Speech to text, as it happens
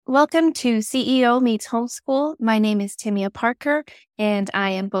Welcome to CEO Meets Homeschool. My name is Timea Parker, and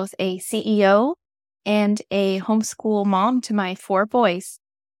I am both a CEO and a homeschool mom to my 4 boys.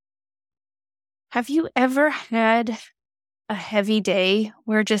 Have you ever had a heavy day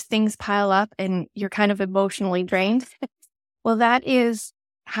where just things pile up and you're kind of emotionally drained? Well, that is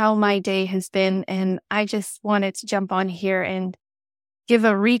how my day has been, and I just wanted to jump on here and give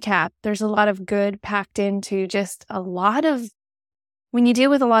a recap. There's a lot of good packed into just a lot of when you deal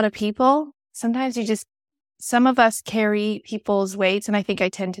with a lot of people, sometimes some of us carry people's weights, and I think I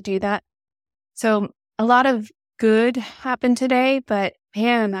tend to do that. So a lot of good happened today, but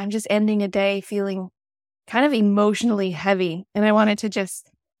man, I'm just ending a day feeling kind of emotionally heavy, and I wanted to just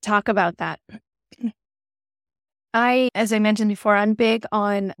talk about that. As I mentioned before, I'm big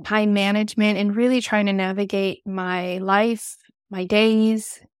on time management and really trying to navigate my life, my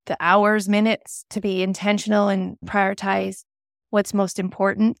days, the hours, minutes to be intentional and prioritize what's most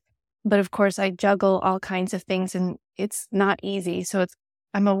important. But of course, I juggle all kinds of things and it's not easy. So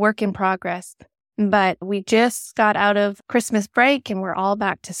I'm a work in progress. But we just got out of Christmas break and we're all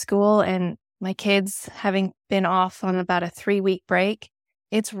back to school. And my kids, having been off on about a 3-week break,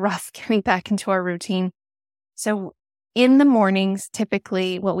 it's rough getting back into our routine. So in the mornings,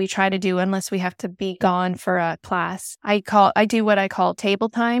 typically what we try to do, unless we have to be gone for a class, I do what I call table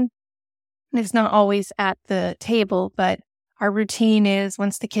time. And it's not always at the table, but our routine is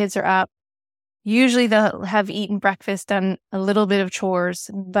once the kids are up, usually they'll have eaten breakfast, done a little bit of chores.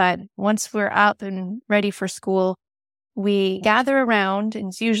 But once we're out and ready for school, we gather around, and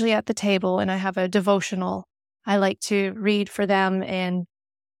it's usually at the table, and I have a devotional I like to read for them. And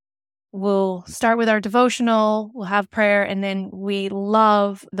we'll start with our devotional, we'll have prayer, and then we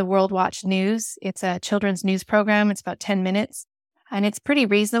love the World Watch News. It's a children's news program. It's about 10 minutes, and it's pretty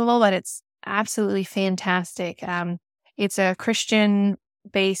reasonable, but it's absolutely fantastic. It's a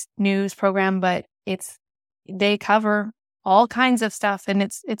Christian-based news program, but they cover all kinds of stuff, and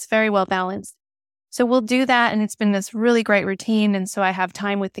it's very well balanced. So we'll do that, and it's been this really great routine, and so I have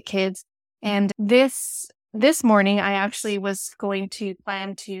time with the kids. And this morning, I actually was going to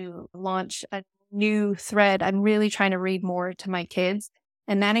plan to launch a new thread. I'm really trying to read more to my kids,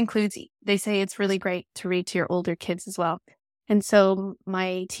 and that includes, they say it's really great to read to your older kids as well. And so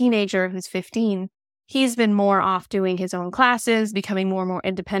my teenager, who's 15, he's been more off doing his own classes, becoming more and more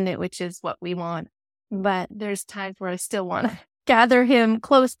independent, which is what we want. But there's times where I still want to gather him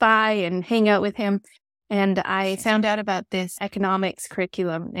close by and hang out with him. And I found out about this economics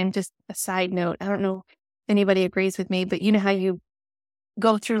curriculum. And just a side note, I don't know if anybody agrees with me, but you know how you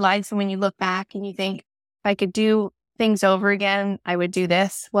go through life and when you look back and you think, if I could do things over again, I would do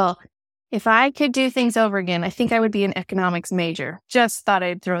this. Well, if I could do things over again, I think I would be an economics major. Just thought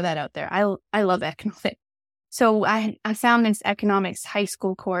I'd throw that out there. I love economics. So I found this economics high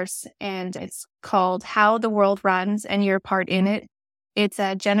school course, and it's called How the World Runs and Your Part in It. It's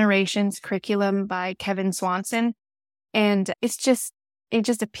a Generations curriculum by Kevin Swanson. And it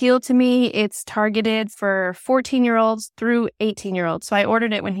just appealed to me. It's targeted for 14-year-olds through 18-year-olds. So I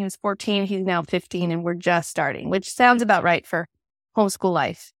ordered it when he was 14. He's now 15, and we're just starting, which sounds about right for homeschool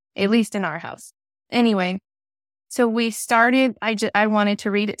life, at least in our house. Anyway, so we started, I wanted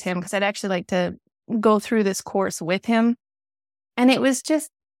to read it to him because I'd actually like to go through this course with him. And it was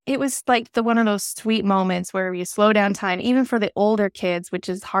like one of those sweet moments where you slow down time, even for the older kids, which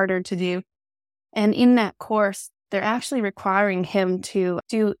is harder to do. And in that course, they're actually requiring him to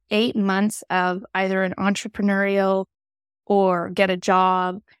do 8 months of either an entrepreneurial or get a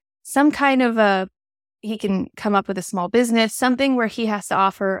job, some kind of he can come up with a small business, something where he has to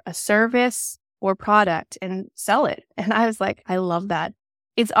offer a service or product and sell it. And I was like, I love that.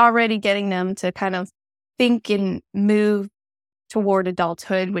 It's already getting them to kind of think and move toward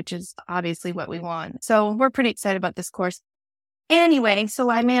adulthood, which is obviously what we want. So we're pretty excited about this course. Anyway,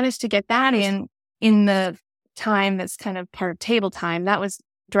 so I managed to get that in the time that's kind of part of table time. That was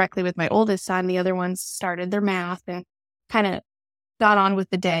directly with my oldest son. The other ones started their math and kind of got on with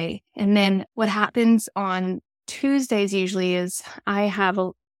the day. And then what happens on Tuesdays usually is I have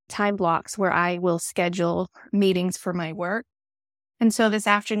time blocks where I will schedule meetings for my work. And so this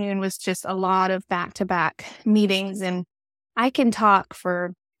afternoon was just a lot of back-to-back meetings, and I can talk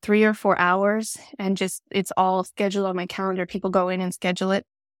for 3 or 4 hours and it's all scheduled on my calendar. People go in and schedule it.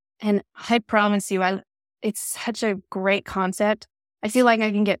 And I promise you, it's such a great concept. I feel like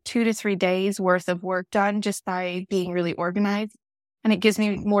I can get 2 to 3 days worth of work done just by being really organized. And it gives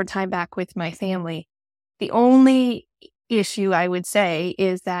me more time back with my family. The only issue I would say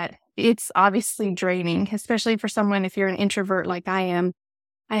is that it's obviously draining, especially for someone, if you're an introvert like I am.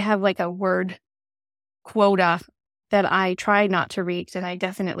 I have like a word quota that I try not to reach. And I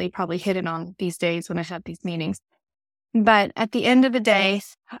definitely probably hit it on these days when I have these meetings. But at the end of the day,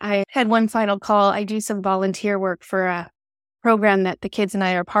 I had one final call. I do some volunteer work for a program that the kids and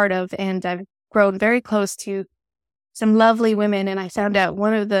I are part of. And I've grown very close to some lovely women. And I found out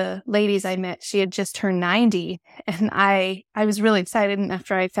one of the ladies I met, she had just turned 90. And I was really excited. And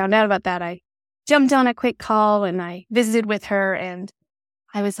after I found out about that, I jumped on a quick call and I visited with her. And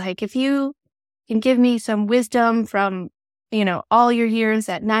I was like, if you can give me some wisdom from, all your years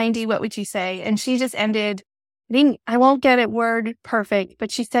at 90, what would you say? And she just ended, I won't get it word perfect,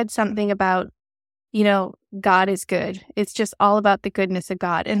 but she said something about, God is good. It's just all about the goodness of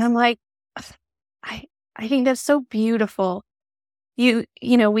God. And I'm like, I think that's so beautiful.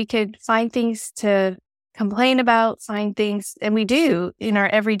 We could find things to complain about, find things, and we do in our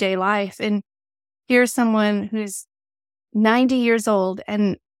everyday life. And here's someone who's 90 years old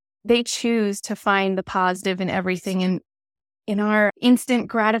and they choose to find the positive in everything. And in our instant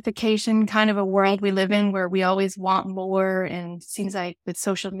gratification kind of a world we live in where we always want more, and it seems like with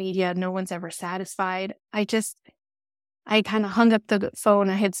social media, no one's ever satisfied. I kind of hung up the phone.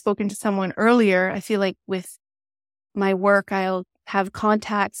 I had spoken to someone earlier. I feel like with my work, I'll have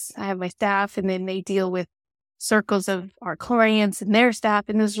contacts. I have my staff, and then they deal with circles of our clients and their staff.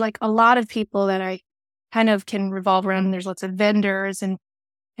 And there's like a lot of people that I kind of can revolve around. And there's lots of vendors and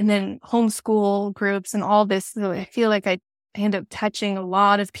then homeschool groups and all this. So I feel like I end up touching a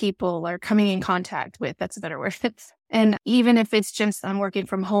lot of people or coming in contact with. That's a better word. And even if it's just I'm working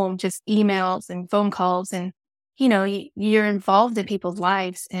from home, just emails and phone calls and you're involved in people's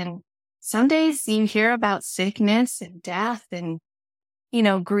lives. And some days you hear about sickness and death and,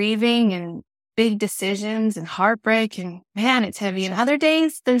 grieving and big decisions and heartbreak. And man, it's heavy. And other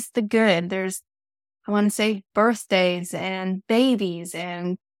days there's the good. There's, I want to say, birthdays and babies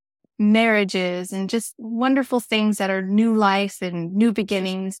and marriages and just wonderful things that are new life and new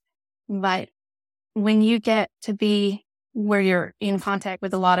beginnings. But when you get to be where you're in contact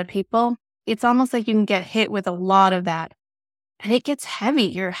with a lot of people, it's almost like you can get hit with a lot of that. And it gets heavy.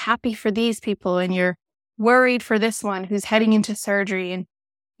 You're happy for these people and you're worried for this one who's heading into surgery. And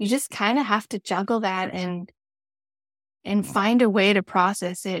you just kind of have to juggle that and find a way to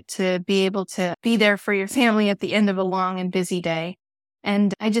process it, to be able to be there for your family at the end of a long and busy day.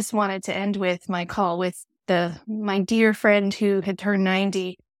 And I just wanted to end with my call with my dear friend who had turned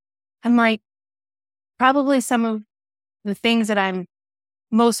 90. I'm like, probably some of the things that I'm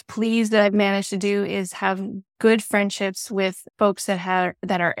most pleased that I've managed to do is have good friendships with folks that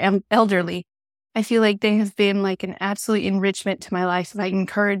are elderly. I feel like they have been like an absolute enrichment to my life. And I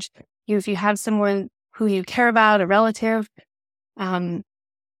encourage you, if you have someone who you care about, a relative, a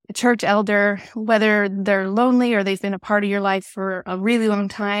church elder, whether they're lonely or they've been a part of your life for a really long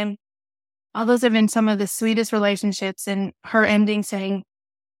time, all those have been some of the sweetest relationships. And her ending saying,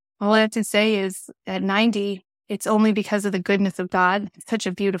 all I have to say is at 90, it's only because of the goodness of God. It's such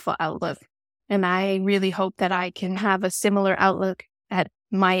a beautiful outlook. And I really hope that I can have a similar outlook at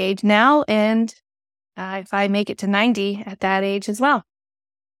my age now. And if I make it to 90 at that age as well.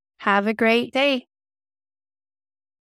 Have a great day.